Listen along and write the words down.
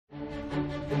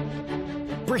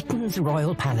Britain's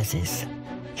royal palaces.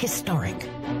 Historic.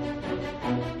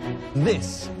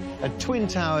 This, a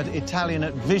twin-towered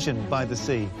Italianate vision by the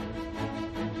sea.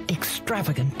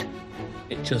 Extravagant.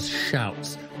 It just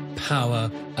shouts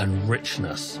power and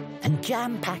richness. And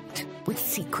jam-packed with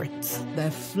secrets.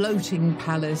 Their floating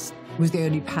palace was the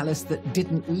only palace that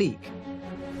didn't leak.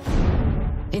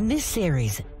 In this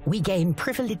series, we gain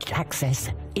privileged access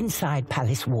inside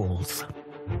palace walls.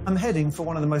 I'm heading for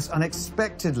one of the most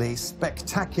unexpectedly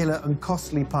spectacular and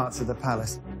costly parts of the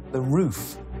palace, the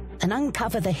roof. And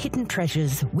uncover the hidden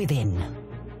treasures within.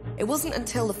 It wasn't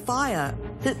until the fire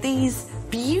that these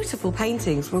beautiful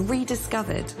paintings were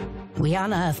rediscovered. We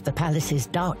unearth the palace's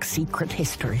dark secret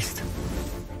histories.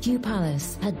 Kew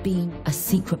Palace had been a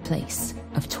secret place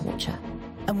of torture.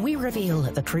 And we reveal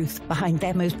the truth behind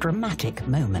their most dramatic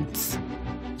moments.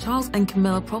 Charles and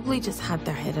Camilla probably just had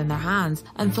their head in their hands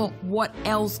and thought what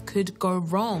else could go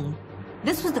wrong.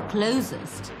 This was the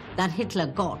closest that Hitler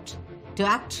got to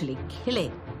actually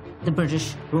killing the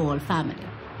British royal family.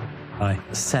 I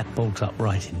sat bolt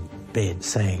upright in bed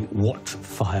saying, what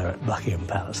fire at Buckingham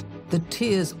Palace? The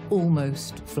tears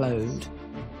almost flowed.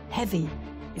 Heavy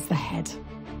is the head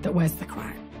that wears the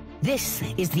crown. This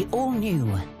is the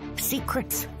all-new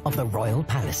Secrets of the Royal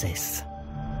Palaces.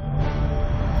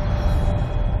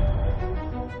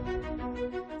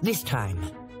 This time,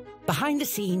 behind the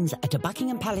scenes at a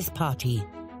Buckingham Palace party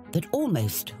that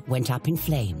almost went up in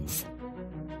flames.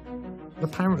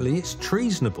 Apparently it's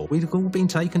treasonable. We'd all been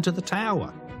taken to the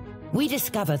Tower. We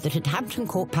discover that at Hampton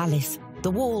Court Palace, the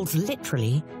walls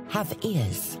literally have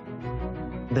ears.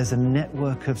 There's a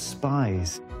network of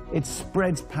spies. It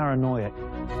spreads paranoia.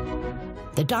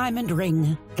 The diamond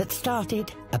ring that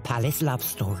started a palace love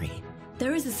story.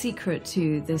 There is a secret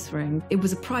to this ring. It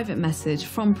was a private message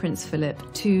from Prince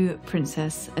Philip to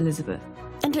Princess Elizabeth.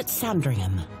 And at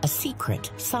Sandringham, a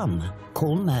secret some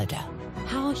call murder.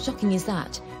 How shocking is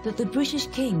that the British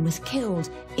king was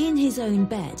killed in his own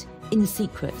bed, in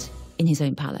secret, in his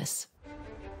own palace?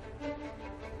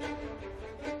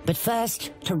 But first,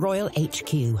 to Royal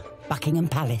HQ, Buckingham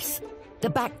Palace, the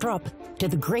backdrop to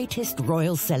the greatest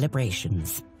royal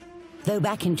celebrations. Though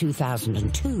back in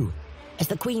 2002, as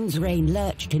the Queen's reign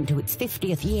lurched into its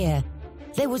 50th year,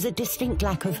 there was a distinct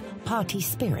lack of party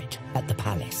spirit at the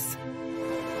palace.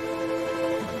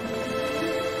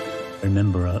 I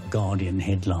remember a Guardian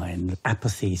headline,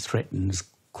 apathy threatens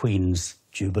Queen's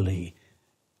Jubilee.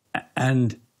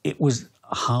 And it was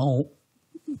how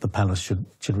the palace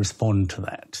should respond to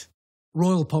that.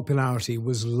 Royal popularity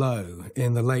was low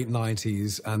in the late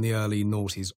 90s and the early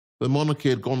noughties. The monarchy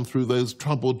had gone through those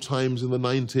troubled times in the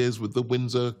 90s with the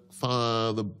Windsor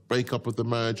fire, the breakup of the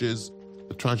marriages,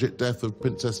 the tragic death of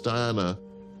Princess Diana.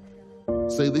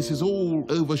 So this is all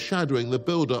overshadowing the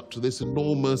build-up to this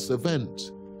enormous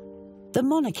event. The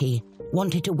monarchy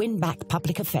wanted to win back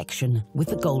public affection with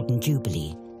the Golden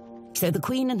Jubilee. So the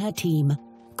Queen and her team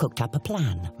cooked up a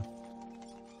plan.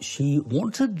 She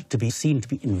wanted to be seen to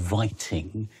be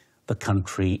inviting the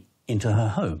country into her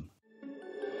home.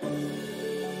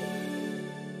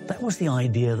 That was the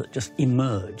idea that just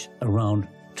emerged around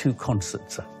two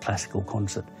concerts, a classical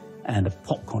concert and a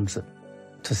pop concert,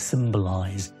 to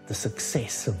symbolise the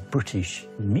success of British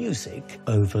music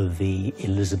over the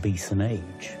Elizabethan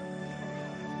age.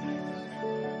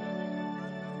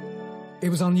 It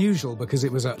was unusual because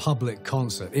it was a public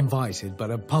concert, invited,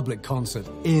 but a public concert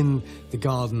in the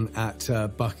garden at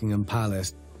Buckingham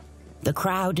Palace. The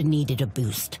crowd needed a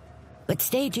boost, but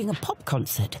staging a pop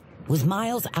concert was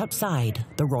miles outside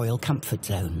the royal comfort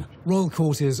zone. Royal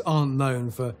courtiers aren't known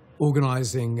for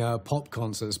organising pop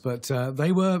concerts, but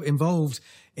they were involved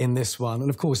in this one.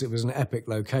 And of course, it was an epic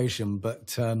location,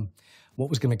 but what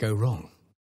was going to go wrong?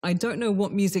 I don't know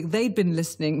what music they'd been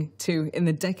listening to in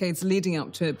the decades leading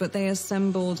up to it, but they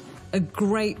assembled a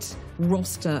great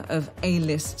roster of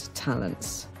A-list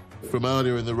talents. From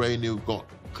earlier in the reign, you've got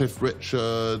Cliff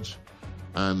Richard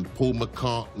and Paul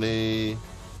McCartney.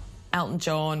 Elton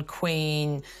John,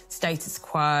 Queen, Status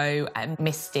Quo, and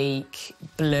Mystique,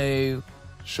 Blue.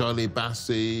 Shirley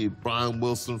Bassey, Brian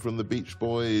Wilson from the Beach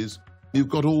Boys. You've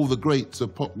got all the greats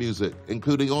of pop music,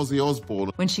 including Ozzy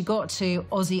Osbourne. When she got to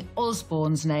Ozzy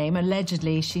Osbourne's name,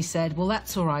 allegedly she said, well,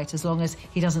 that's all right, as long as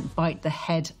he doesn't bite the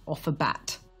head off a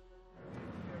bat.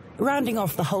 Rounding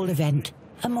off the whole event,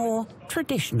 a more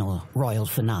traditional royal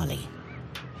finale.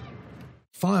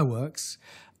 Fireworks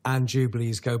and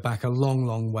Jubilees go back a long,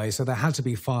 long way, so there had to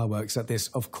be fireworks at this,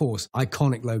 of course,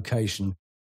 iconic location,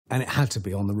 and it had to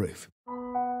be on the roof.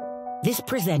 This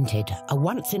presented a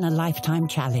once-in-a-lifetime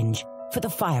challenge for the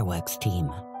fireworks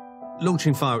team.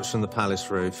 Launching fireworks from the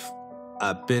palace roof,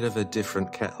 a bit of a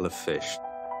different kettle of fish.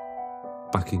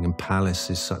 Buckingham Palace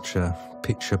is such a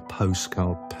picture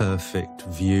postcard, perfect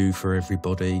view for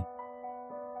everybody.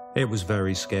 It was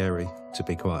very scary, to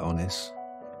be quite honest.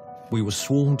 We were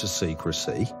sworn to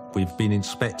secrecy. We've been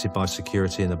inspected by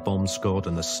security, and the bomb squad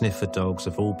and the sniffer dogs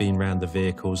have all been round the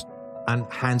vehicles. And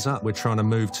hands up, we're trying to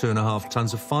move 2.5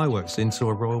 tons of fireworks into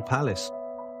a royal palace.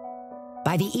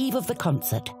 By the eve of the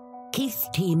concert, Keith's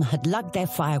team had lugged their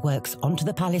fireworks onto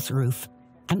the palace roof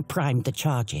and primed the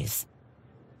charges.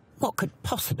 What could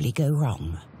possibly go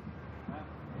wrong?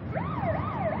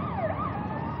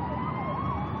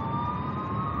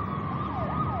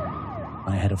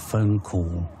 I had a phone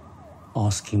call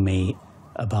asking me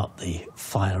about the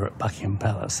fire at Buckingham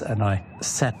Palace, and I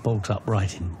sat bolt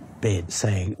upright in bed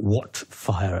saying, "What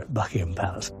fire at Buckingham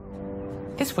Palace?"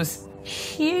 This was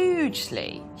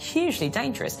hugely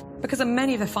dangerous because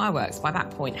many of the fireworks by that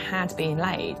point had been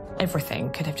laid. Everything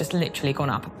could have just literally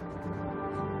gone up.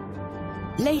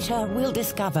 Later, we'll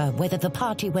discover whether the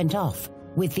party went off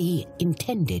with the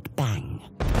intended bang.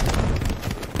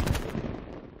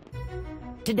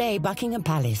 Today, Buckingham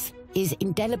Palace is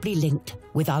indelibly linked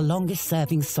with our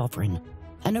longest-serving sovereign,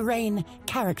 and a reign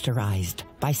characterized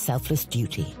by selfless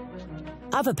duty.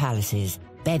 Other palaces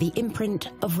bear the imprint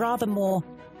of rather more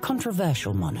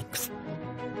controversial monarchs.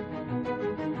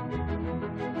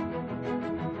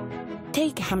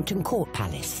 Take Hampton Court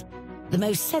Palace, the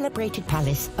most celebrated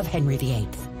palace of Henry VIII,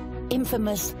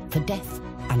 infamous for death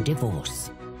and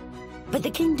divorce. But the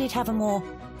king did have a more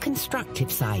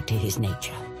constructive side to his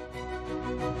nature.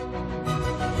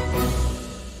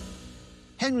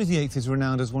 Henry VIII is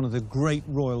renowned as one of the great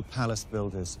royal palace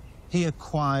builders. He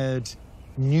acquired,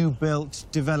 new-built,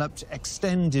 developed,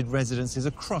 extended residences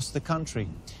across the country.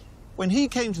 When he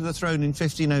came to the throne in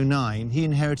 1509, he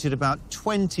inherited about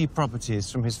 20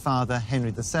 properties from his father,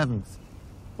 Henry VII.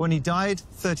 When he died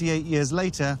 38 years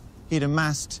later, he'd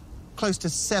amassed close to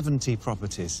 70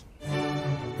 properties.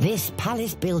 This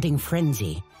palace-building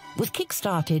frenzy was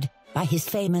kick-started by his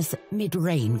famous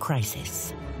mid-reign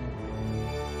crisis.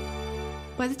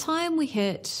 By the time we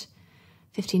hit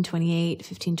 1528,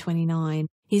 1529,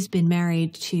 he's been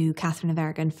married to Catherine of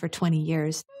Aragon for 20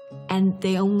 years, and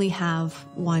they only have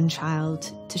one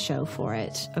child to show for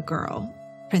it, a girl,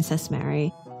 Princess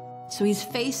Mary. So he's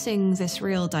facing this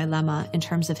real dilemma in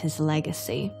terms of his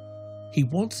legacy. He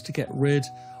wants to get rid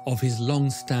of his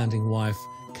long-standing wife,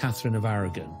 Catherine of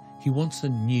Aragon. He wants a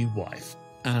new wife,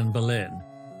 Anne Boleyn.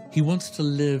 He wants to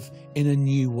live in a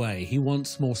new way. He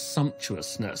wants more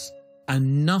sumptuousness,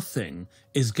 and nothing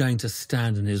is going to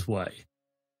stand in his way.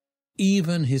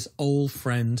 Even his old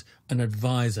friend and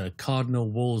advisor, Cardinal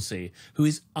Wolsey, who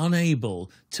is unable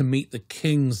to meet the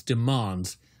king's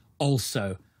demands,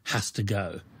 also has to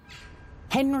go.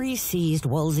 Henry seized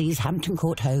Wolsey's Hampton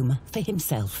Court home for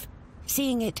himself,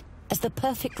 seeing it as the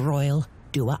perfect royal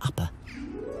doer-upper.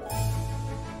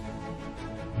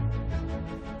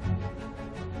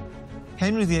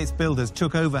 Henry VIII's builders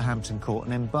took over Hampton Court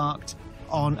and embarked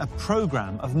on a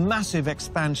programme of massive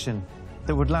expansion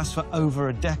that would last for over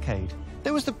a decade.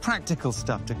 There was the practical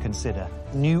stuff to consider: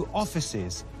 new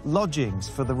offices, lodgings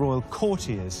for the royal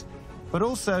courtiers, but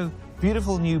also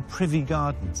beautiful new privy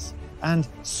gardens and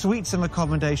suites of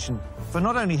accommodation for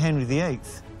not only Henry VIII,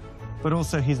 but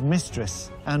also his mistress,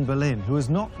 Anne Boleyn, who was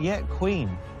not yet queen.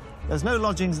 There's no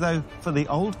lodgings, though, for the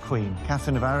old queen,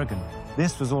 Catherine of Aragon.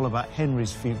 This was all about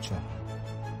Henry's future.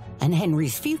 And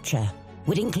Henry's future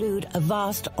would include a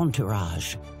vast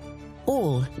entourage.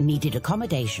 All needed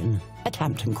accommodation at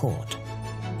Hampton Court.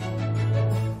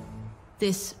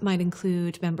 This might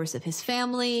include members of his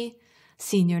family,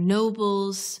 senior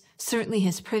nobles, certainly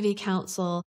his privy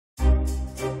council,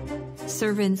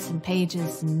 servants and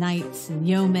pages and knights and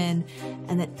yeomen,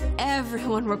 and that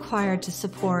everyone required to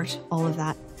support all of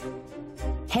that.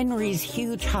 Henry's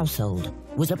huge household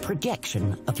was a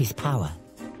projection of his power,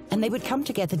 and they would come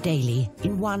together daily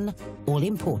in one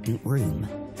all-important room.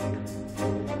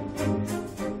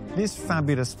 This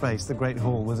fabulous space, the Great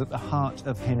Hall, was at the heart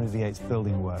of Henry VIII's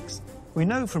building works. We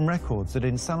know from records that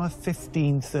in summer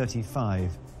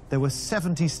 1535, there were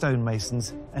 70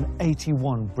 stonemasons and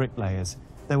 81 bricklayers.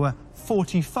 There were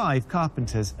 45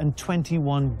 carpenters and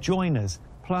 21 joiners,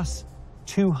 plus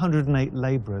 208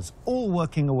 labourers, all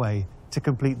working away to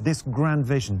complete this grand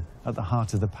vision at the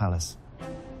heart of the palace.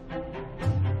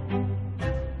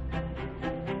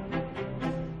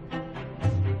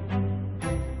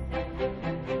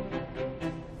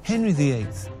 Henry VIII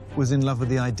was in love with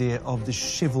the idea of the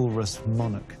chivalrous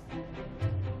monarch.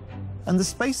 And the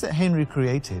space that Henry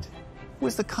created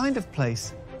was the kind of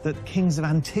place that kings of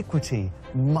antiquity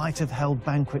might have held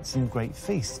banquets and great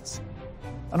feasts.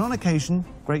 And on occasion,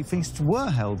 great feasts were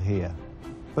held here.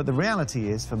 But the reality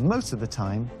is, for most of the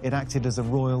time, it acted as a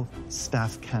royal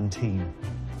staff canteen.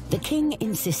 The king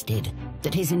insisted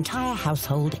that his entire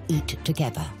household eat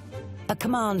together, a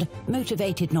command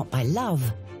motivated not by love,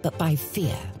 but by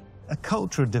fear. A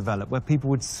culture had developed where people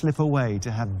would slip away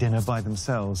to have dinner by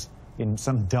themselves in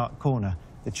some dark corner,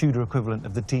 the Tudor equivalent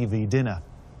of the TV dinner.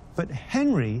 But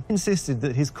Henry insisted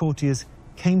that his courtiers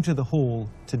came to the hall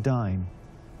to dine,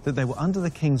 that they were under the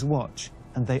king's watch,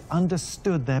 and they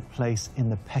understood their place in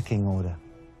the pecking order.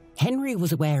 Henry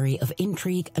was wary of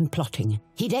intrigue and plotting.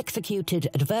 He'd executed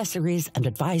adversaries and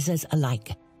advisors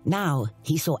alike. Now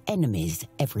he saw enemies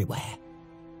everywhere.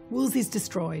 Wolsey's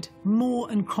destroyed.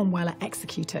 More and Cromwell are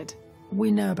executed.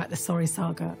 We know about the sorry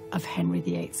saga of Henry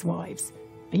VIII's wives.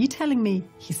 Are you telling me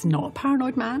he's not a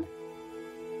paranoid man?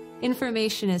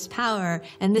 Information is power,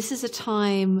 and this is a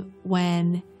time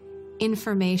when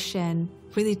information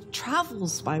really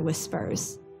travels by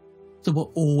whispers. There were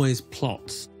always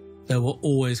plots. There were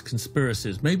always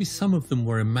conspiracies. Maybe some of them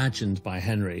were imagined by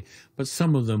Henry, but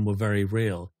some of them were very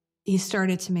real. He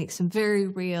started to make some very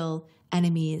real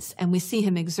enemies, and we see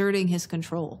him exerting his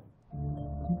control.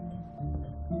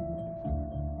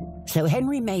 So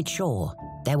Henry made sure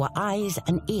there were eyes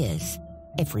and ears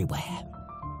everywhere.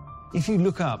 If you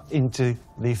look up into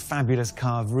the fabulous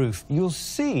carved roof, you'll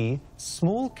see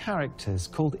small characters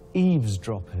called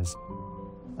eavesdroppers.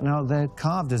 Now, they're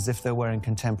carved as if they're wearing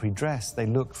contemporary dress. They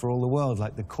look for all the world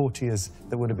like the courtiers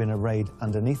that would have been arrayed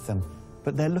underneath them.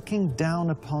 But they're looking down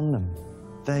upon them.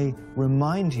 They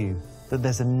remind you that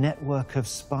there's a network of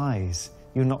spies.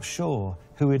 You're not sure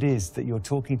who it is that you're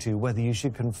talking to, whether you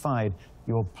should confide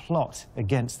your plot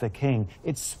against the king.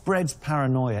 It spreads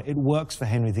paranoia. It works for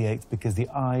Henry VIII because the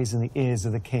eyes and the ears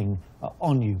of the king are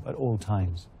on you at all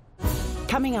times.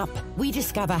 Coming up, we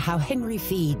discover how Henry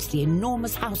feeds the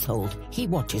enormous household he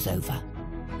watches over.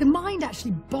 The mind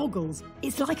actually boggles.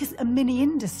 It's like a mini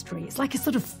industry. It's like a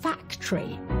sort of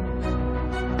factory.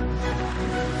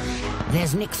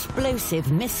 There's an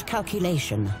explosive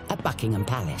miscalculation at Buckingham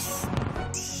Palace.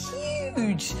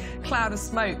 Huge cloud of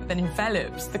smoke that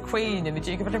envelops the Queen and the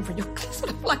Duke of Edinburgh. You're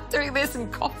sort of like doing this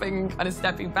and coughing and kind of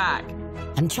stepping back.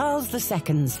 And Charles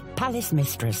II's palace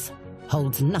mistress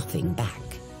holds nothing back.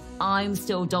 I'm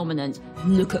still dominant.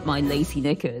 Look at my lacy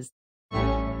knickers.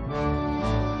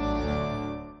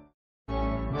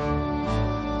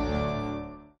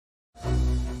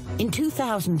 In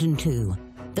 2002,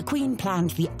 the Queen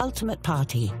planned the ultimate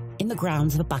party in the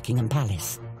grounds of Buckingham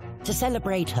Palace to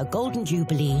celebrate her Golden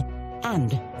Jubilee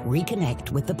and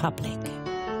reconnect with the public.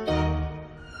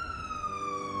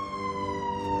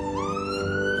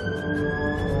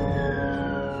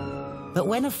 But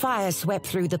when a fire swept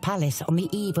through the palace on the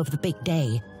eve of the big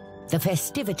day, the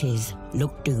festivities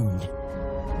looked doomed.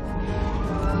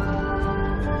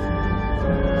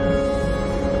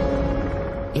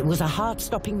 It was a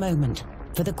heart-stopping moment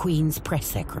for the Queen's press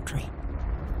secretary.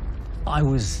 I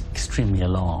was extremely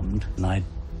alarmed, and I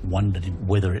wondered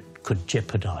whether it could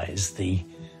jeopardize the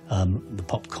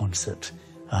pop concert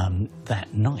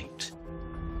that night.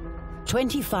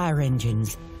 20 fire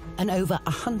engines and over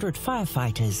 100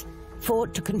 firefighters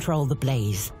fought to control the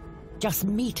blaze, just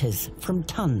meters from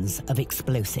tons of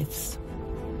explosives.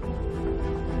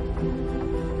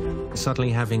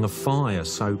 Suddenly having a fire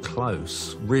so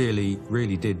close really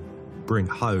did bring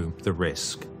home the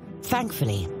risk.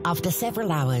 Thankfully, after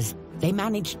several hours, they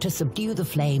managed to subdue the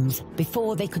flames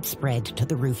before they could spread to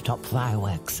the rooftop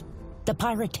fireworks. The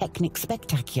pyrotechnic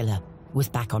spectacular was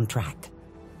back on track.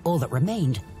 All that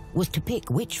remained was to pick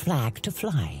which flag to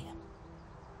fly.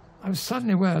 I was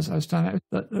suddenly aware as I was standing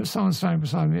that there was someone standing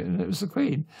beside me, and it was the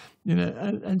Queen, you know,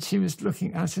 and she was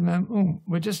looking at him,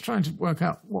 we're just trying to work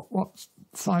out what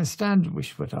size standard we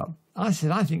should put up. I said,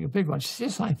 I think a big one. She said,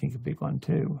 yes, I think a big one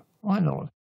too. Why not?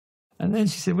 And then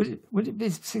she said, would it be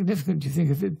significant, do you think,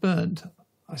 if it burned?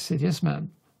 I said, yes,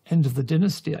 ma'am. End of the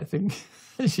dynasty, I think.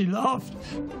 And she laughed.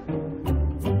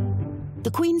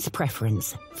 The Queen's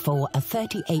preference for a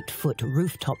 38-foot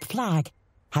rooftop flag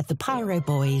had the Pyro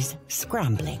Boys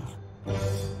scrambling.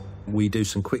 We do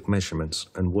some quick measurements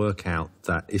and work out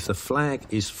that if the flag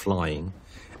is flying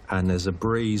and there's a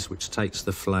breeze which takes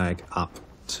the flag up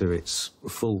to its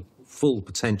full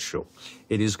potential,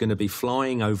 it is going to be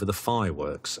flying over the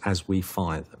fireworks as we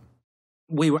fire them.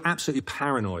 We were absolutely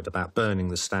paranoid about burning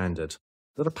the standard,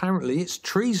 that apparently it's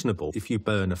treasonable if you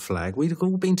burn a flag. We'd have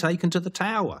all been taken to the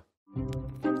tower.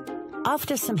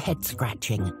 After some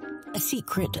head-scratching, a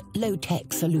secret,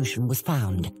 low-tech solution was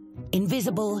found,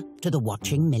 invisible to the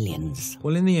watching millions.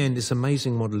 Well, in the end, it's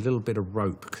amazing what a little bit of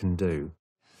rope can do.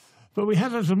 But we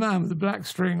had a little man with a black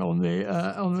string on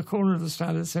the corner of the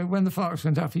standard, so when the fireworks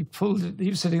went up, he pulled it. He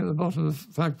was sitting at the bottom of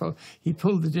the flagpole. He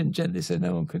pulled it in gently so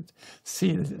no one could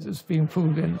see that it was being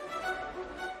pulled in.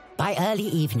 By early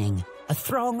evening, a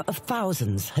throng of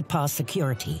thousands had passed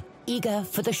security, eager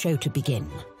for the show to begin.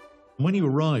 When you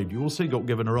arrived, you also got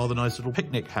given a rather nice little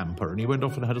picnic hamper, and you went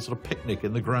off and had a sort of picnic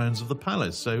in the grounds of the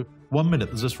palace. So one minute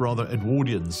there's this rather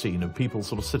Edwardian scene of people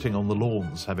sort of sitting on the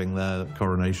lawns having their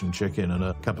coronation chicken and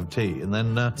a cup of tea, and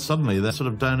then suddenly they're sort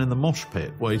of down in the mosh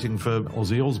pit waiting for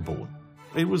Ozzy Osbourne.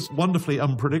 It was wonderfully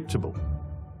unpredictable.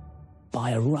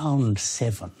 By around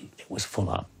 7, it was full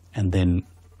up, and then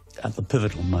at the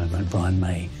pivotal moment, Brian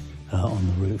May on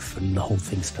the roof, and the whole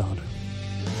thing started.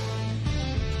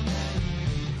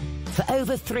 For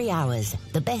over 3 hours,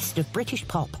 the best of British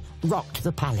pop rocked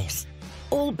the palace,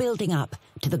 all building up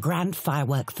to the grand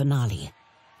firework finale,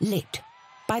 lit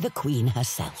by the Queen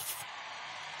herself.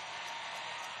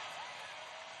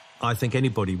 I think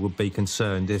anybody would be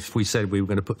concerned if we said we were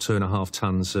going to put 2.5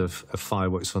 tons of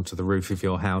fireworks onto the roof of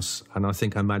your house. And I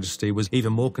think Her Majesty was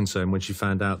even more concerned when she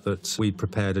found out that we'd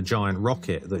prepared a giant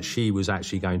rocket that she was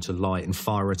actually going to light and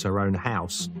fire at her own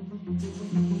house.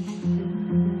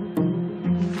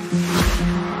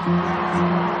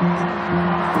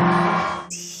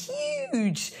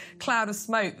 Huge cloud of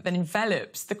smoke that then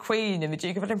envelops the Queen and the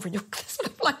Duke of Edinburgh. You're sort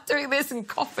of like doing this and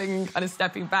coughing and kind of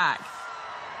stepping back.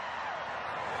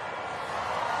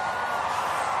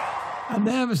 And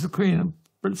there was the Queen and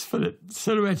Prince Philip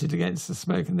silhouetted against the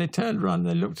smoke, and they turned around and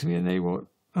they looked at me and they went,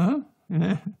 you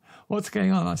know, what's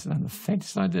going on? I said, I have the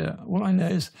faintest idea. All I know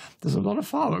is there's a lot of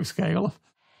fireworks going on.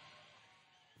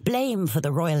 Blame for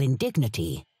the royal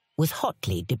indignity was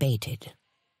hotly debated.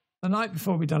 The night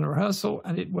before we'd done a rehearsal,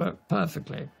 and it worked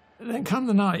perfectly. Then come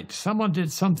the night, someone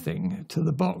did something to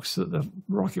the box that the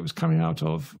rocket was coming out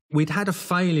of. We'd had a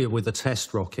failure with the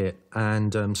test rocket,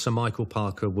 and Sir Michael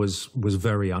Parker was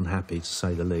very unhappy, to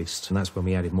say the least. And that's when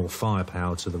we added more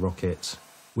firepower to the rocket.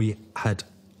 We had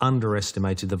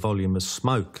underestimated the volume of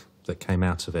smoke that came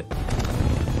out of it.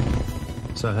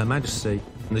 So Her Majesty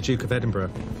and the Duke of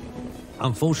Edinburgh,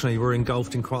 unfortunately, were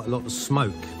engulfed in quite a lot of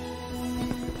smoke.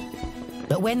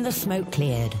 But when the smoke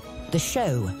cleared, the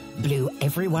show blew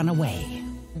everyone away.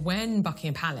 When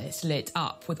Buckingham Palace lit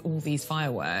up with all these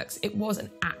fireworks, it was an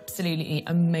absolutely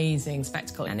amazing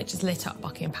spectacle, and it just lit up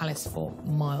Buckingham Palace for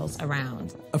miles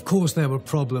around. Of course, there were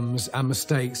problems and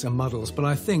mistakes and muddles, but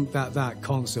I think that that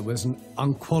concert was an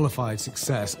unqualified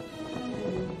success.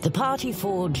 The party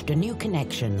forged a new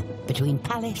connection between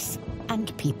palace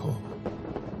and people.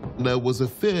 There was a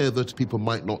fear that people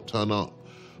might not turn up,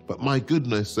 but my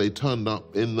goodness, they turned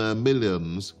up in their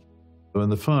millions. When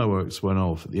the fireworks went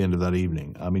off at the end of that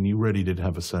evening, I mean, you really did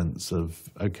have a sense of,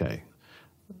 OK,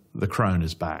 the crown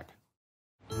is back.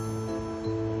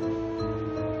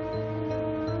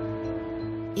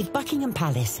 If Buckingham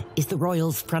Palace is the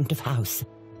royals' front of house,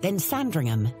 then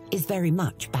Sandringham is very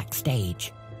much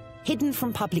backstage. Hidden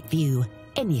from public view,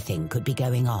 anything could be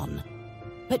going on.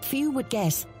 But few would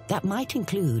guess that might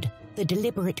include the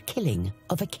deliberate killing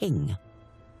of a king.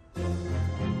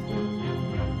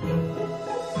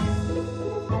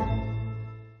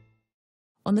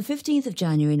 On the 15th of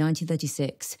January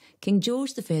 1936, King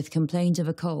George V complained of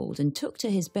a cold and took to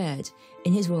his bed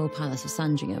in his royal palace of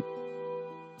Sandringham.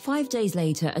 5 days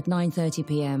later, at 9:30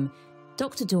 p.m,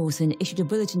 Dr. Dawson issued a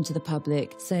bulletin to the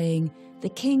public saying, "The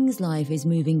King's life is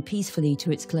moving peacefully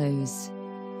to its close."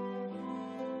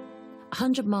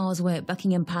 100 miles away at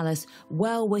Buckingham Palace,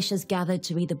 well-wishers gathered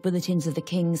to read the bulletins of the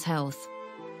King's health.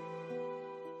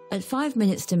 At 5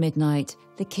 minutes to midnight,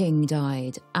 the King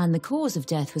died, and the cause of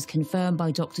death was confirmed by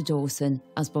Dr. Dawson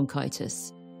as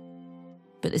bronchitis.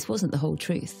 But this wasn't the whole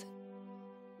truth.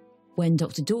 When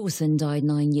Dr. Dawson died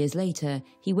 9 years later,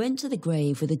 he went to the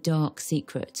grave with a dark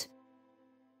secret.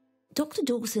 Dr.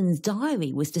 Dawson's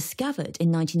diary was discovered in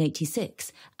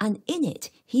 1986, and in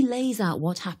it, he lays out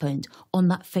what happened on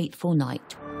that fateful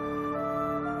night.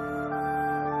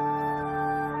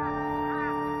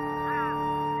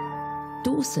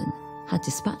 Dawson had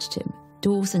dispatched him.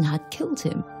 Dawson had killed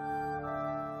him.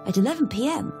 At 11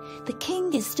 p.m, the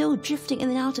King is still drifting in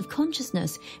and out of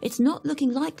consciousness. It's not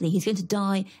looking likely he's going to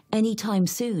die anytime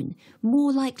soon,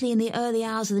 more likely in the early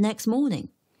hours of the next morning.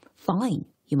 Fine,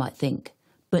 you might think.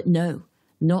 But no,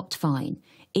 not fine.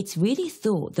 It's really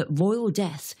thought that royal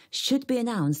deaths should be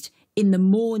announced in the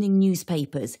morning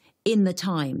newspapers, in the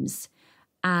Times.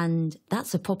 And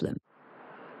that's a problem.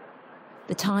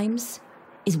 The Times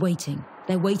is waiting.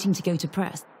 They're waiting to go to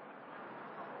press.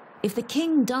 If the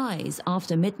King dies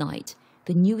after midnight,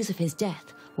 the news of his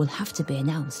death will have to be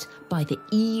announced by the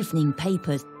evening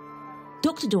papers.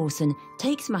 Dr. Dawson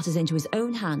takes matters into his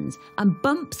own hands and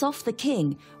bumps off the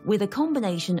king with a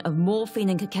combination of morphine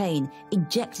and cocaine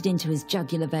injected into his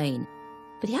jugular vein.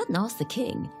 But he hadn't asked the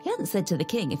king. He hadn't said to the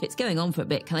king, if it's going on for a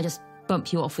bit, can I just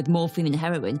bump you off with morphine and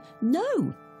heroin?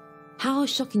 No! How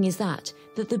shocking is that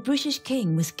the British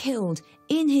king was killed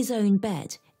in his own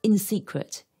bed, in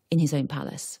secret, in his own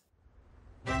palace?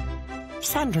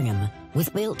 Sandringham was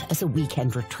built as a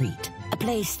weekend retreat, a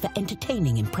place for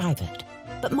entertaining in private.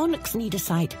 But monarchs need a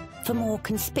site for more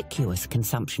conspicuous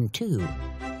consumption too.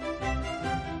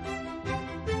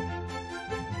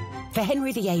 For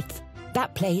Henry VIII,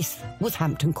 that place was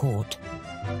Hampton Court,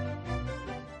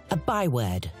 a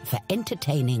byword for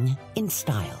entertaining in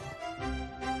style.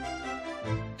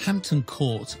 Hampton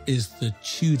Court is the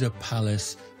Tudor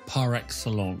palace par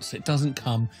excellence. It doesn't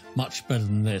come much better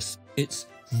than this. It's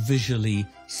visually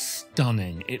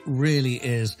stunning. It really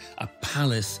is a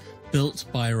palace built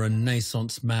by a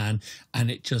Renaissance man,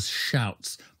 and it just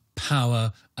shouts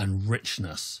power and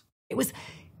richness. It was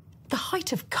the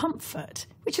height of comfort,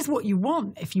 which is what you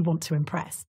want if you want to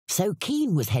impress. So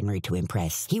keen was Henry to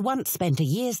impress, he once spent a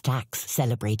year's tax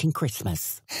celebrating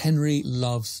Christmas. Henry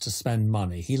loves to spend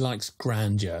money. He likes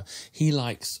grandeur. He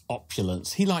likes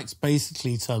opulence. He likes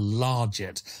basically to large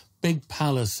it. Big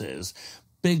palaces,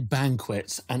 big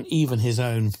banquets, and even his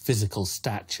own physical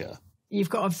stature. You've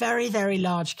got a very, very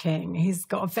large king. He's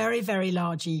got a very, very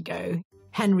large ego.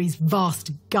 Henry's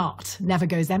vast gut never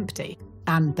goes empty.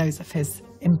 And those of his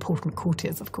important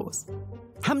courtiers, of course.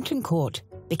 Hampton Court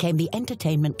became the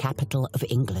entertainment capital of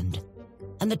England,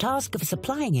 and the task of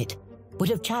supplying it would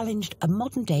have challenged a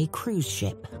modern-day cruise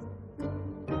ship.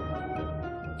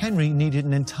 Henry needed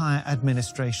an entire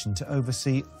administration to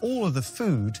oversee all of the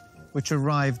food which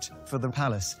arrived for the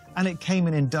palace, and it came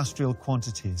in industrial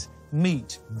quantities.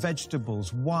 Meat,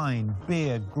 vegetables, wine,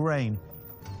 beer, grain.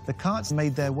 The carts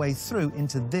made their way through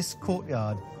into this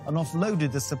courtyard and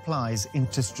offloaded the supplies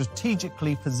into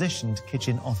strategically positioned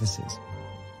kitchen offices.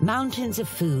 Mountains of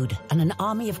food and an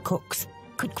army of cooks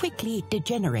could quickly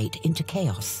degenerate into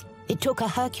chaos. It took a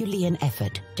Herculean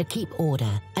effort to keep order,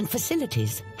 and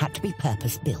facilities had to be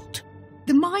purpose-built.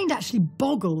 The mind actually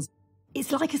boggles.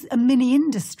 It's like a mini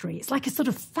industry. It's like a sort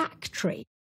of factory.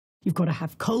 You've got to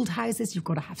have cold houses, you've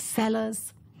got to have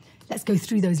cellars. Let's go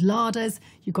through those larders.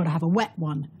 You've got to have a wet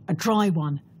one, a dry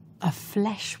one, a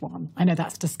flesh one. I know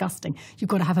that's disgusting. You've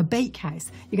got to have a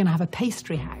bakehouse. You're going to have a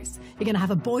pastry house. You're going to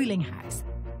have a boiling house.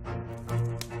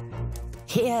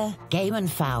 Here, game and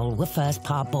fowl were first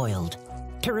parboiled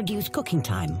to reduce cooking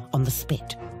time on the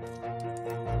spit.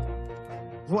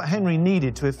 What Henry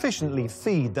needed to efficiently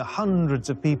feed the hundreds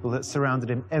of people that surrounded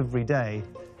him every day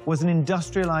was an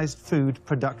industrialized food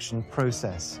production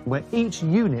process, where each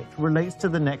unit relates to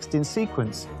the next in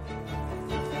sequence.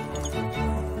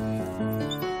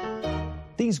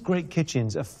 These great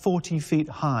kitchens are 40 feet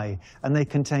high, and they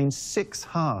contain 6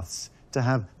 hearths to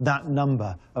have that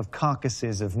number of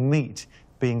carcasses of meat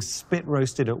being spit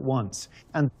roasted at once.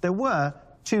 And there were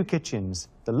 2 kitchens,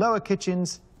 the lower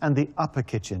kitchens and the upper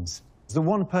kitchens. The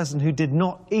one person who did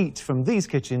not eat from these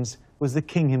kitchens was the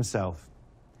king himself.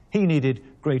 He needed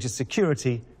greater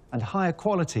security and higher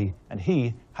quality, and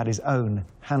he had his own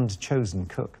hand-chosen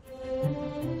cook.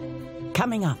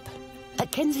 Coming up,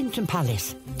 at Kensington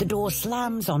Palace, the door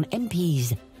slams on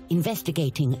MPs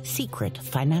investigating secret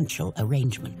financial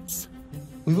arrangements.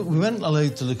 We weren't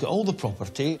allowed to look at all the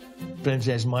property.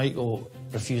 Princess Michael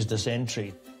refused us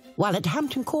entry. While at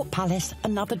Hampton Court Palace,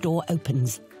 another door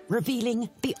opens, revealing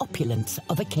the opulence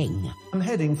of a king. I'm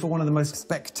heading for one of the most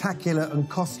spectacular and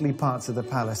costly parts of the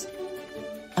palace.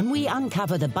 And we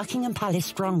uncover the Buckingham Palace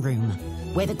strong room,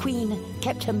 where the Queen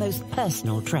kept her most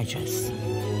personal treasures.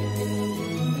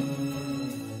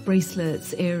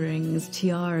 Bracelets, earrings,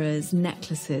 tiaras,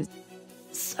 necklaces.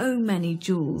 So many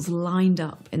jewels lined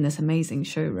up in this amazing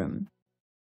showroom.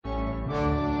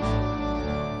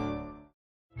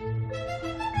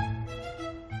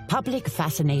 Public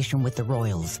fascination with the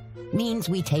royals means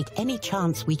we take any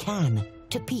chance we can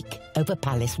to peek over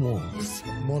palace walls.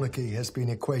 Monarchy has been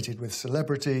equated with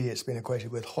celebrity, it's been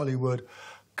equated with Hollywood,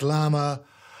 glamour,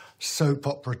 soap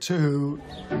opera too.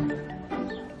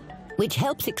 Which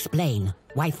helps explain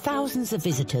why thousands of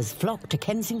visitors flock to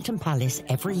Kensington Palace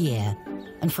every year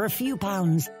and for a few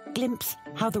pounds glimpse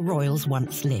how the royals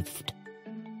once lived.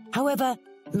 However,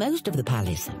 most of the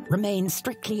palace remains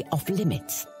strictly off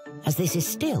limits, as this is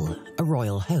still a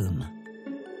royal home.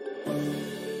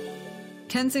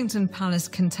 Kensington Palace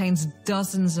contains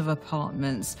dozens of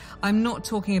apartments. I'm not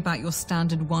talking about your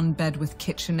standard one bed with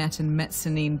kitchenette and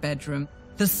mezzanine bedroom.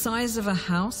 The size of a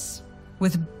house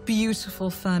with beautiful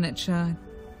furniture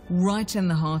right in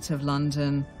the heart of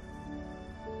London.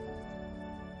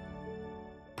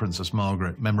 Princess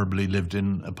Margaret memorably lived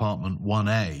in apartment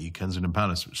 1A, Kensington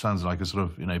Palace, which sounds like a sort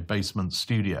of, you know, basement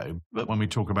studio. But when we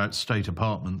talk about state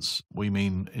apartments, we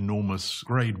mean enormous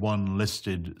Grade 1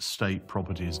 listed state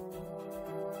properties.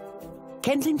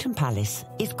 Kensington Palace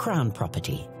is Crown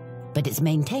property, but it's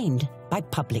maintained by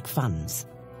public funds.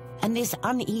 And this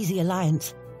uneasy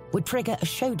alliance would trigger a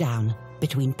showdown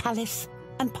between Palace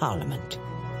and Parliament.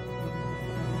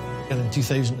 In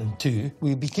 2002,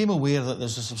 we became aware that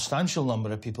there's a substantial number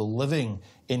of people living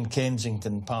in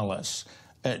Kensington Palace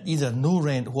at either no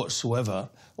rent whatsoever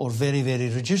or very, very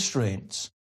reduced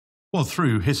rents. Well,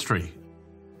 through history,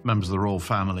 members of the royal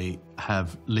family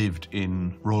have lived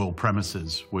in royal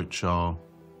premises which are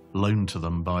loaned to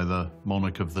them by the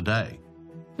monarch of the day.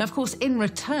 Now, of course, in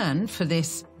return for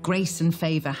this grace and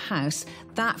favour house,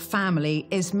 that family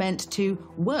is meant to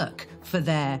work for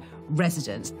their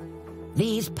residents.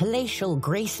 These palatial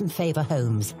grace and favour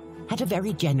homes had a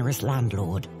very generous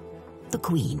landlord, the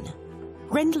Queen.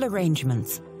 Rental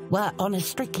arrangements were on a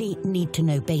strictly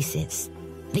need-to-know basis,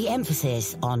 the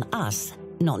emphasis on us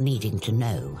not needing to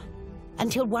know,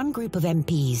 until one group of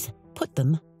MPs put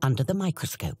them under the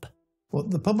microscope. Well,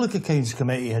 the Public Accounts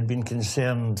Committee had been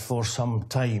concerned for some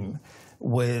time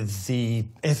with the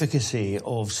efficacy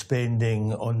of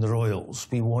spending on the royals.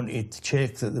 We wanted to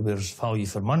check that there was value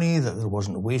for money, that there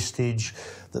wasn't wastage,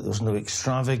 that there was no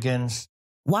extravagance.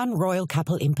 One royal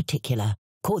couple in particular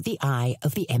caught the eye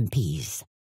of the MPs.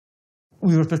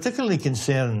 We were particularly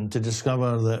concerned to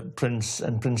discover that Prince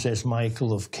and Princess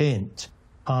Michael of Kent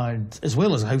had, as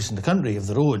well as a house in the country of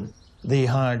their own, they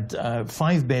had a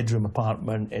 5-bedroom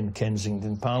apartment in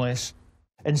Kensington Palace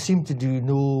and seemed to do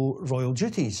no royal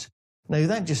duties. Now,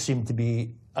 that just seemed to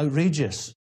be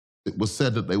outrageous. It was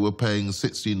said that they were paying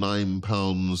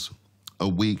 £69 a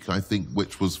week, I think,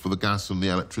 which was for the gas and the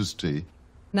electricity.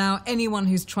 Now, anyone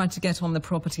who's tried to get on the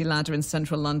property ladder in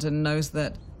central London knows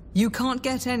that you can't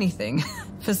get anything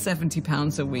for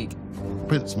 £70 a week.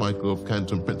 Prince Michael of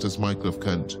Kent and Princess Michael of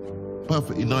Kent,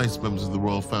 perfectly nice members of the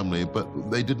royal family, but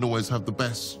they didn't always have the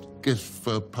best gift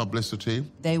for publicity.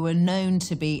 They were known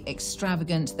to be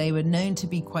extravagant, they were known to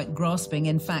be quite grasping.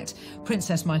 In fact,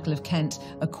 Princess Michael of Kent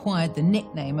acquired the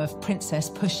nickname of Princess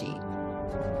Pushy.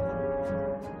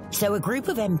 So a group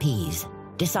of MPs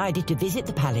decided to visit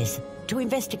the palace to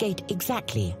investigate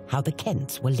exactly how the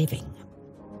Kents were living.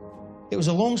 It was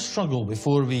a long struggle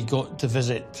before we got to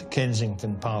visit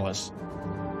Kensington Palace.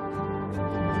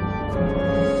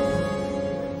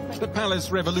 The palace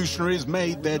revolutionaries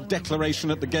made their declaration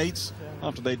at the gates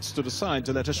after they'd stood aside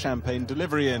to let a champagne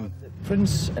delivery in.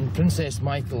 Prince and Princess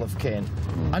Michael of Kent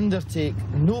undertake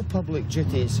no public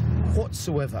duties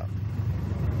whatsoever,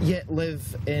 yet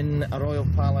live in a royal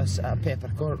palace at a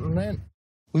peppercorn rent.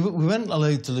 We weren't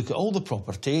allowed to look at all the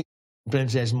property.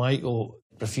 Princess Michael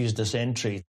refused us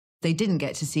entry. They didn't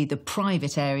get to see the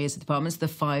private areas of the apartments, the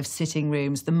 5 sitting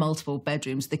rooms, the multiple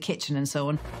bedrooms, the kitchen and so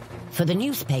on. For the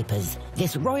newspapers,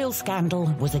 this royal scandal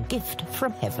was a gift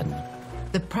from heaven.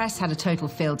 The press had a total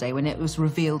field day when it was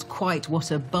revealed quite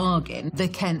what a bargain the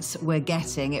Kents were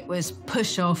getting. It was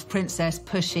push off, Princess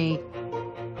Pushy.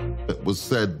 It was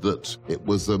said that it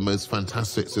was the most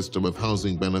fantastic system of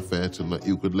housing benefit and that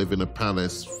you could live in a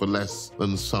palace for less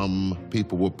than some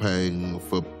people were paying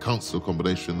for council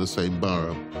accommodation in the same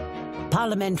borough.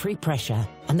 Parliamentary pressure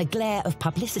and the glare of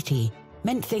publicity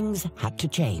meant things had to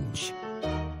change.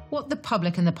 What the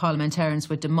public and the parliamentarians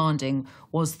were demanding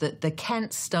was that the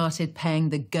Kents started paying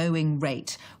the going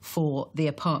rate for the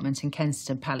apartment in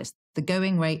Kensington Palace. The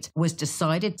going rate was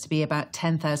decided to be about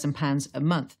 £10,000 a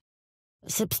month.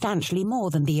 Substantially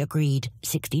more than the agreed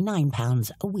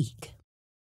 £69 a week.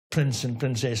 Prince and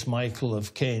Princess Michael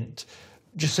of Kent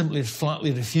just simply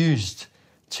flatly refused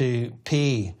to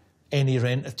pay any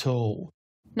rent at all.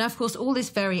 Now, of course, all this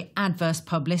very adverse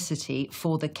publicity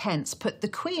for the Kents put the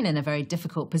Queen in a very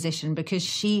difficult position because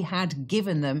she had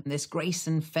given them this grace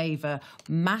and favour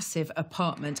massive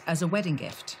apartment as a wedding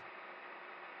gift.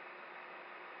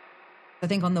 I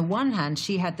think on the one hand,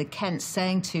 she had the Kents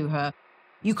saying to her,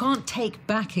 "You can't take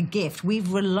back a gift.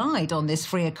 We've relied on this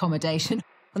free accommodation."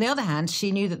 On the other hand,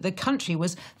 she knew that the country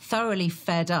was thoroughly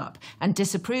fed up and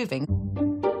disapproving.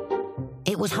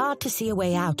 It was hard to see a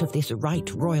way out of this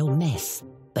right royal mess,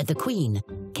 but the Queen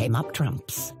came up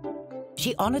trumps.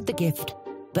 She honoured the gift,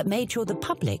 but made sure the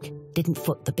public didn't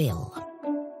foot the bill.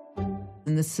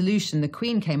 And the solution the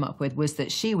Queen came up with was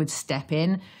that she would step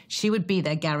in, she would be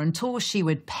their guarantor, she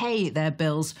would pay their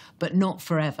bills, but not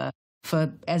forever,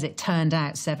 for, as it turned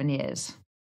out, 7 years.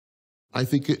 I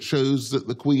think it shows that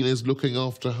the Queen is looking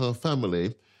after her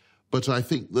family, but I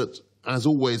think that, as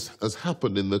always has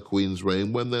happened in the Queen's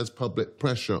reign, when there's public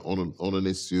pressure on an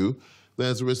issue,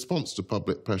 there's a response to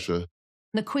public pressure.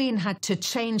 The Queen had to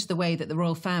change the way that the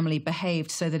royal family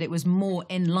behaved so that it was more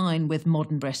in line with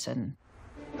modern Britain.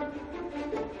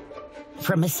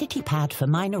 From a city pad for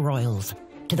minor royals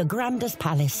to the grandest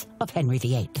palace of Henry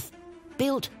VIII,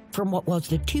 built from what was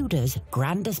the Tudors'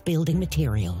 grandest building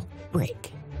material,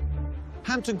 brick.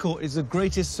 Hampton Court is the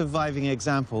greatest surviving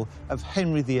example of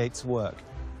Henry VIII's work.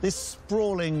 This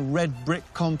sprawling red brick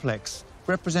complex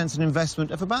represents an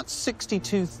investment of about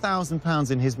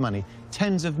 £62,000 in his money,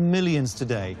 tens of millions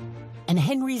today. And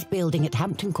Henry's building at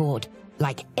Hampton Court,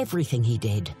 like everything he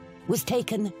did, was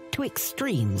taken to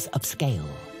extremes of scale.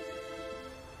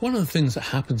 One of the things that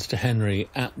happens to Henry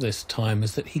at this time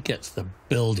is that he gets the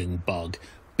building bug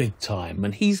big time,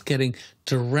 and he's getting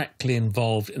directly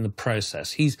involved in the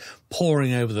process. He's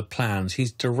poring over the plans,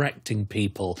 he's directing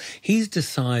people, he's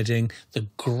deciding the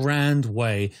grand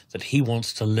way that he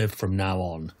wants to live from now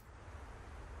on.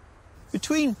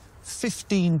 Between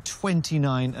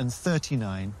 1529 and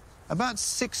 39, about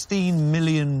 16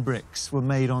 million bricks were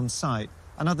made on site.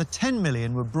 Another 10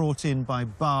 million were brought in by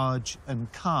barge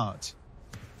and cart.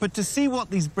 But to see what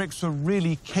these bricks were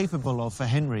really capable of for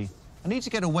Henry, I need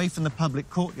to get away from the public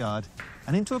courtyard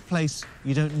and into a place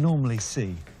you don't normally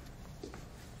see.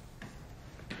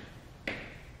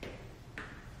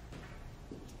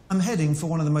 I'm heading for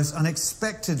one of the most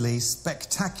unexpectedly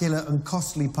spectacular and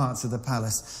costly parts of the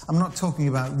palace. I'm not talking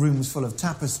about rooms full of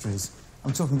tapestries.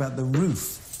 I'm talking about the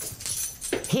roof.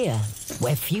 Here,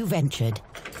 where few ventured,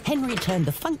 Henry turned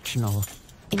the functional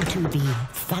into the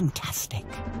fantastic.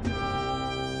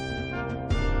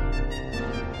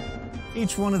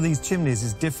 Each one of these chimneys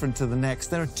is different to the next.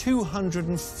 There are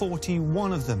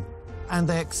 241 of them, and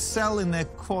they excel in their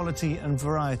quality and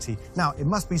variety. Now, it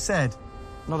must be said,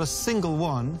 not a single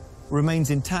one remains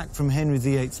intact from Henry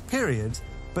VIII's period,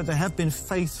 but they have been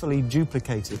faithfully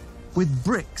duplicated, with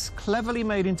bricks cleverly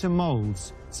made into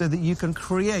moulds so that you can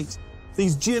create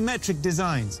these geometric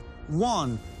designs.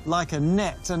 One like a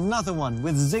net, another one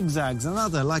with zigzags,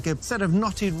 another like a set of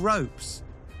knotted ropes.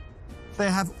 They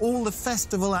have all the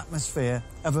festival atmosphere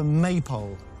of a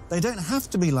maypole. They don't have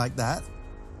to be like that,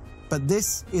 but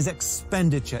this is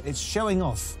expenditure. It's showing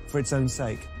off for its own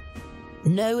sake.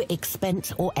 No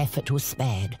expense or effort was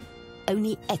spared.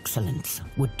 Only excellence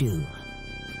would do.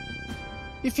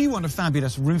 If you want a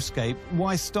fabulous roofscape,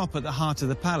 why stop at the heart of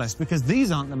the palace? Because these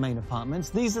aren't the main apartments.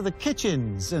 These are the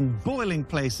kitchens and boiling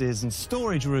places and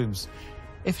storage rooms.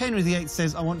 If Henry VIII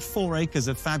says, I want 4 acres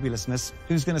of fabulousness,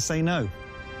 who's going to say no?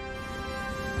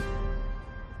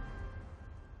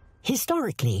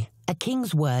 Historically, a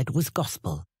king's word was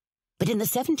gospel. But in the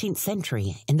 17th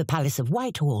century, in the Palace of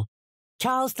Whitehall,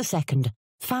 Charles II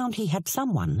found he had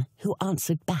someone who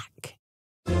answered back.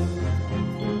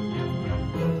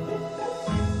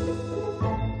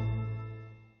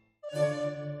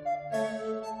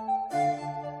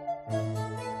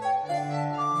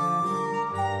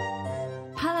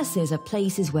 Palaces are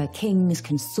places where kings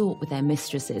consort with their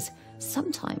mistresses.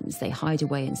 Sometimes they hide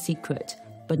away in secret,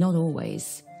 but not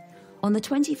always. On the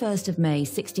 21st of May,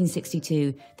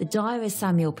 1662, the diarist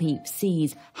Samuel Pepys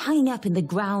sees, hanging up in the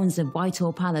grounds of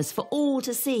Whitehall Palace for all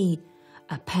to see,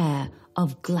 a pair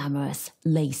of glamorous,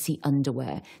 lacy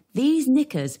underwear. These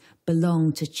knickers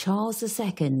belonged to Charles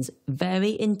II's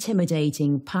very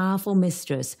intimidating, powerful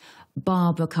mistress,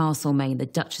 Barbara Castlemaine, the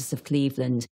Duchess of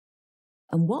Cleveland.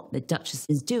 And what the Duchess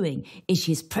is doing is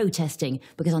she's protesting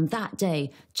because on that day,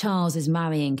 Charles is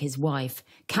marrying his wife,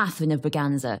 Catherine of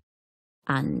Braganza.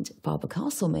 And Barbara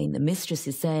Castlemaine, the mistress,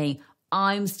 is saying,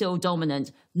 I'm still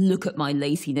dominant, look at my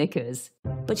lacy knickers.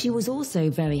 But she was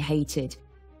also very hated.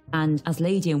 And as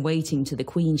lady-in-waiting to the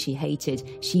Queen she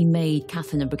hated, she made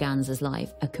Catherine of Braganza's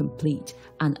life a complete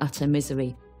and utter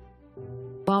misery.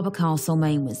 Barbara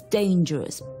Castlemaine was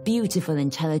dangerous, beautiful,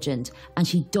 intelligent, and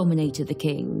she dominated the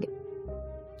king.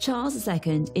 Charles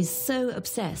II is so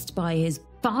obsessed by his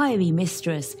fiery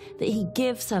mistress that he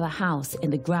gives her a house in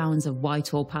the grounds of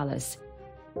Whitehall Palace.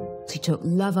 She took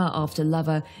lover after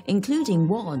lover, including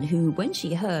one who, when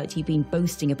she heard he'd been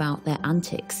boasting about their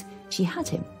antics, she had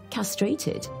him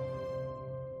castrated.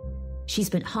 She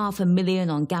spent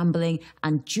 $500,000 on gambling,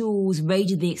 and jewels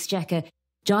raided the exchequer.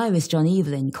 Diarist John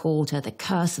Evelyn called her the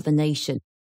curse of the nation.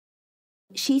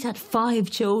 She'd had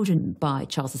 5 children by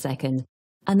Charles II,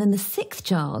 and then the 6th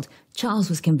child, Charles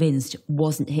was convinced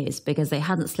wasn't his because they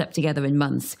hadn't slept together in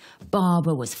months.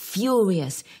 Barbara was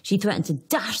furious. She threatened to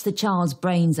dash the child's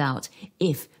brains out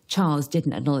if Charles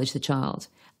didn't acknowledge the child.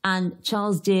 And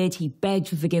Charles did. He begged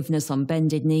for forgiveness on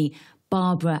bended knee.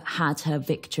 Barbara had her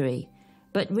victory.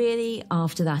 But really,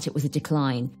 after that, it was a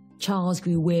decline. Charles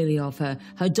grew weary of her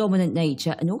dominant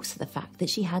nature, and also the fact that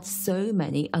she had so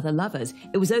many other lovers.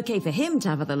 It was okay for him to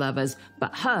have other lovers,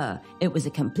 but her, it was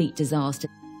a complete disaster.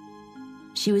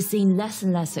 She was seen less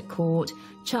and less at court.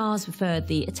 Charles preferred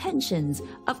the attentions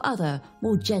of other,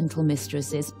 more gentle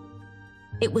mistresses.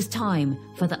 It was time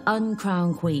for the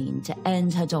uncrowned queen to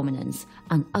end her dominance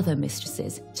and other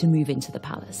mistresses to move into the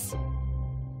palace.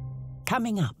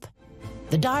 Coming up,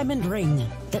 the diamond ring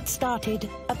that started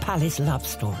a palace love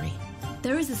story.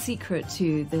 There is a secret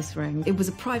to this ring. It was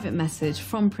a private message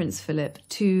from Prince Philip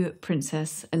to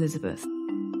Princess Elizabeth.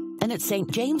 And at St.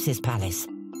 James's Palace,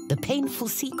 the painful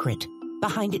secret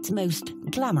behind its most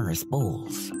glamorous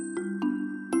balls.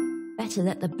 Better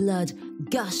let the blood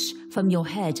gush from your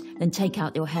head than take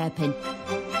out your hairpin.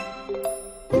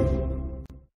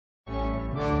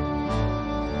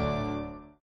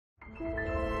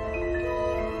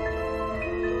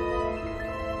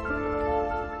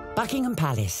 Buckingham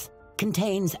Palace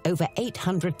contains over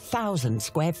 800,000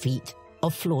 square feet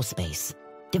of floor space,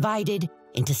 divided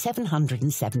into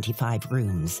 775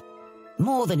 rooms.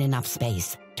 More than enough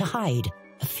space to hide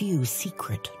a few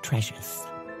secret treasures.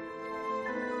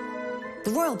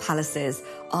 The royal palaces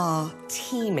are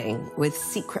teeming with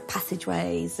secret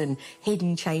passageways and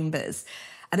hidden chambers.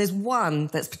 And there's one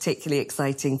that's particularly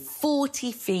exciting,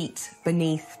 40 feet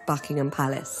beneath Buckingham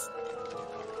Palace.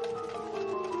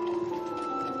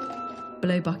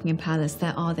 Below Buckingham Palace,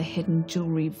 there are the hidden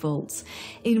jewellery vaults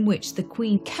in which the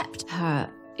Queen kept her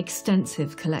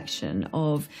extensive collection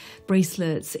of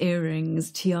bracelets,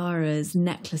 earrings, tiaras,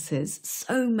 necklaces,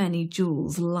 so many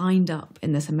jewels lined up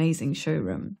in this amazing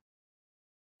showroom.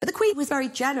 But the Queen was very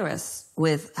generous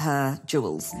with her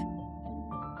jewels.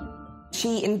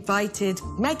 She invited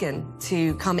Meghan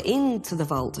to come into the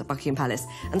vault at Buckingham Palace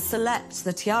and select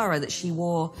the tiara that she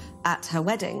wore at her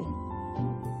wedding.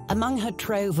 Among her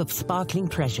trove of sparkling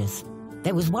treasures,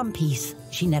 there was one piece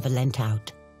she never lent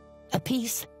out. A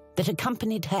piece that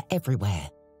accompanied her everywhere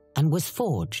and was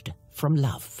forged from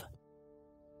love.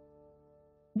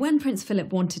 When Prince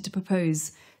Philip wanted to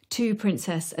propose to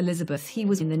Princess Elizabeth, he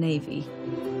was in the Navy.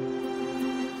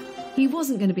 He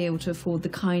wasn't going to be able to afford the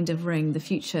kind of ring the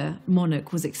future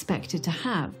monarch was expected to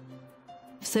have.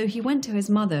 So he went to his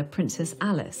mother, Princess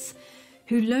Alice,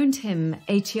 who loaned him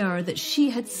a tiara that she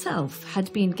herself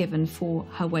had been given for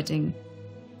her wedding.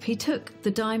 He took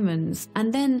the diamonds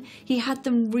and then he had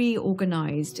them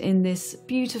reorganised in this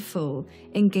beautiful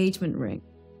engagement ring.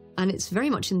 And it's very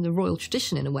much in the royal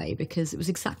tradition in a way, because it was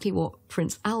exactly what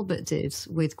Prince Albert did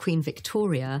with Queen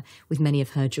Victoria with many of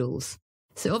her jewels.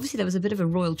 So obviously there was a bit of a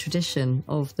royal tradition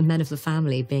of the men of the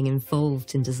family being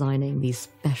involved in designing these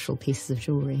special pieces of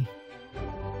jewellery.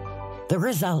 The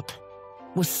result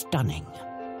was stunning.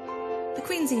 The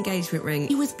Queen's engagement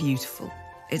ring, it was beautiful.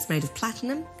 It's made of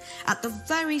platinum. At the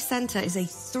very centre is a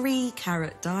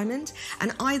 3-carat diamond,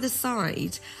 and either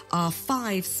side are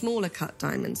 5 smaller cut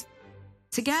diamonds.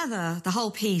 Together, the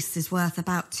whole piece is worth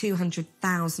about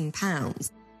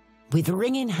 £200,000. With the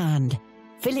ring in hand,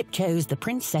 Philip chose the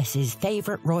princess's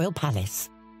favourite royal palace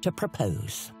to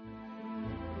propose.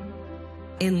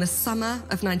 In the summer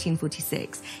of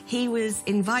 1946, he was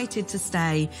invited to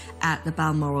stay at the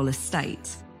Balmoral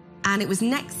estate. And it was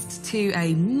next to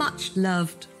a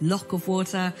much-loved lock of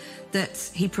water that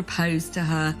he proposed to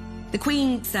her. The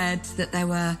Queen said that there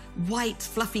were white,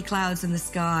 fluffy clouds in the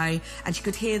sky, and she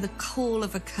could hear the call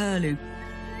of a curlew.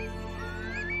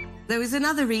 There was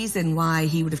another reason why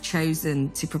he would have chosen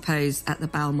to propose at the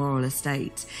Balmoral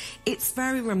estate. It's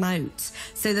very remote,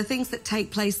 so the things that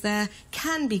take place there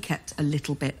can be kept a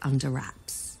little bit under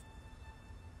wraps.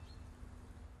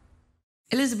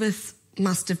 Elizabeth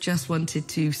must have just wanted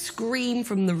to scream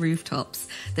from the rooftops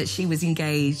that she was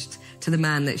engaged to the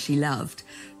man that she loved.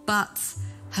 But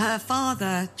her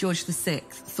father, George VI,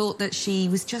 thought that she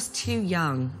was just too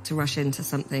young to rush into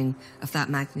something of that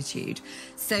magnitude.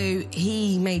 So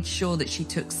he made sure that she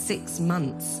took 6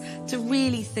 months to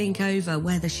really think over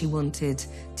whether she wanted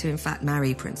to, in fact,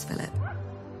 marry Prince Philip.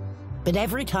 But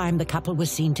every time the couple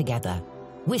was seen together,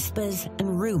 whispers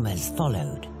and rumours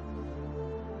followed.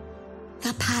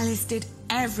 The palace did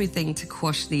everything to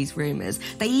quash these rumours.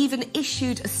 They even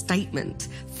issued a statement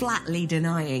flatly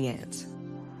denying it.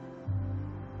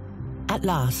 At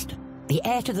last, the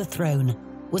heir to the throne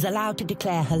was allowed to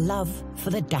declare her love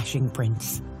for the dashing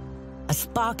prince. A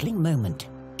sparkling moment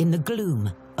in the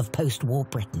gloom of post-war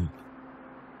Britain.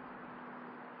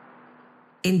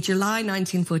 In July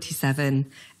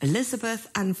 1947, Elizabeth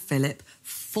and Philip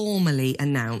formally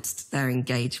announced their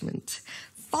engagement.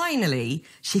 Finally,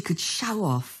 she could show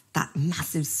off that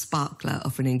massive sparkler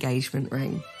of an engagement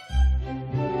ring.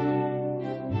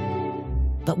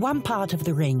 But one part of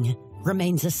the ring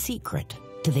remains a secret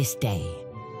to this day.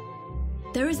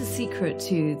 There is a secret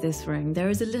to this ring. There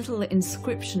is a little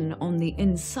inscription on the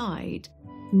inside.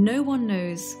 No one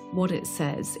knows what it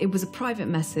says. It was a private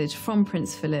message from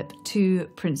Prince Philip to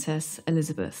Princess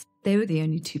Elizabeth. They were the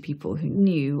only two people who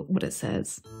knew what it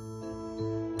says.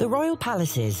 The royal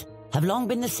palaces have long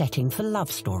been the setting for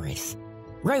love stories.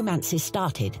 Romances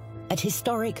started at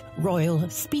historic royal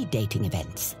speed dating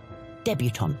events,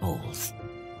 debutante balls.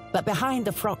 But behind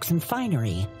the frocks and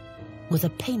finery was a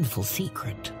painful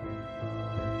secret.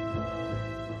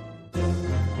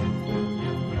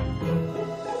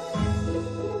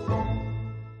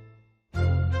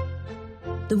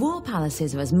 The royal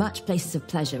palaces are as much places of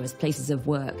pleasure as places of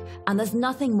work, and there's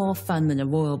nothing more fun than a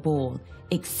royal ball,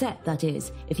 except, that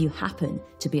is, if you happen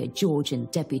to be a Georgian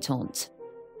debutante.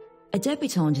 A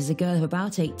debutante is a girl of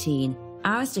about 18,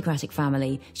 aristocratic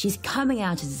family. She's coming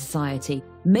out into society,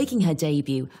 making her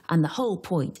debut, and the whole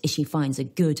point is she finds a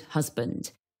good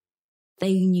husband.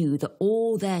 They knew that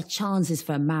all their chances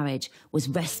for marriage was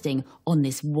resting on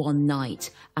this one night,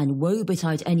 and woe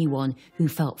betide anyone who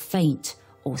felt faint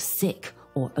or sick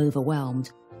or overwhelmed.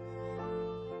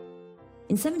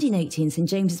 In 1780, in St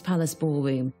James's Palace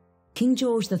Ballroom, King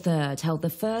George III held the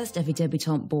first ever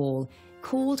debutante ball,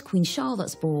 called Queen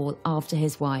Charlotte's Ball after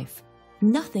his wife.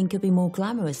 Nothing could be more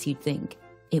glamorous, you'd think.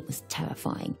 It was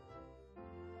terrifying.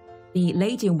 The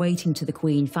lady-in-waiting to the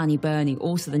Queen, Fanny Burney,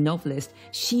 also the novelist,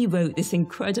 she wrote this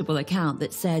incredible account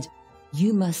that said,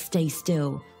 "You must stay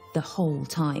still the whole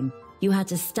time. You had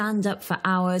to stand up for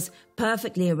hours,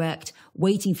 perfectly erect,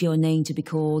 waiting for your name to be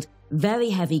called, very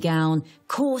heavy gown,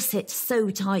 corset so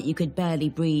tight you could barely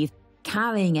breathe,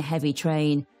 carrying a heavy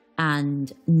train,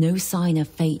 and no sign of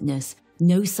faintness,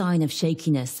 no sign of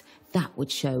shakiness. That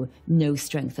would show no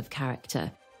strength of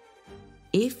character.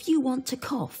 If you want to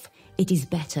cough, it is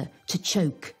better to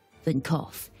choke than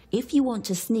cough. If you want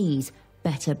to sneeze,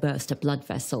 better burst a blood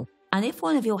vessel. And if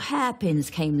one of your hairpins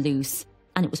came loose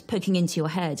and it was poking into your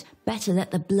head, better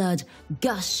let the blood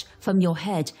gush from your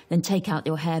head than take out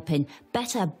your hairpin.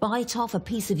 Better bite off a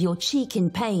piece of your cheek in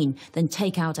pain than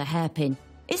take out a hairpin.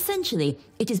 Essentially,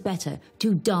 it is better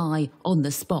to die on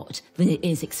the spot than it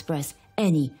is express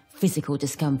any physical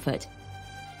discomfort.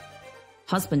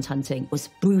 Husband hunting was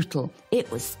brutal.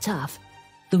 It was tough.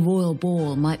 The royal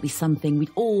ball might be something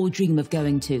we'd all dream of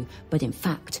going to, but in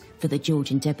fact, for the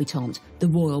Georgian debutante, the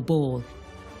royal ball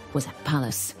was a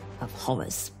palace of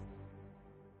horrors.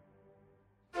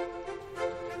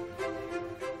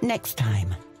 Next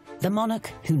time, the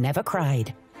monarch who never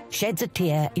cried sheds a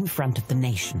tear in front of the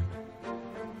nation.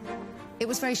 It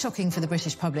was very shocking for the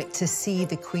British public to see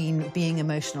the Queen being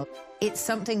emotional. It's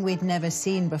something we'd never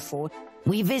seen before.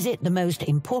 We visit the most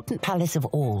important palace of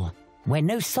all, where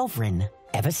no sovereign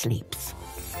ever sleeps.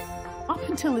 Up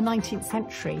until the 19th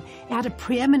century, it had a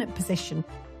preeminent position.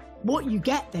 What you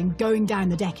get then going down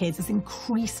the decades is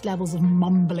increased levels of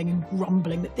mumbling and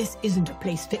grumbling that this isn't a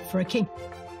place fit for a king.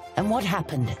 And what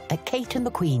happened at Kate and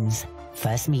the Queen's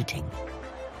first meeting?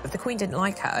 If the Queen didn't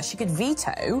like her, she could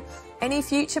veto any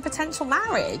future potential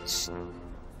marriage.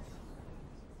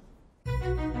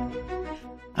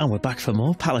 And we're back for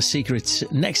more Palace Secrets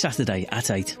next Saturday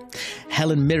at 8.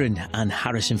 Helen Mirren and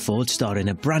Harrison Ford star in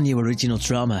a brand new original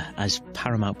drama as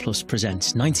Paramount Plus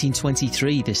presents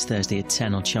 1923 this Thursday at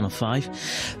 10 on Channel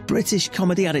 5. British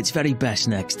comedy at its very best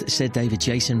next. Sir David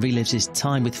Jason relives his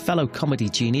time with fellow comedy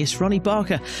genius Ronnie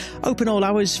Barker. Open all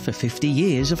hours for 50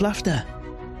 years of laughter.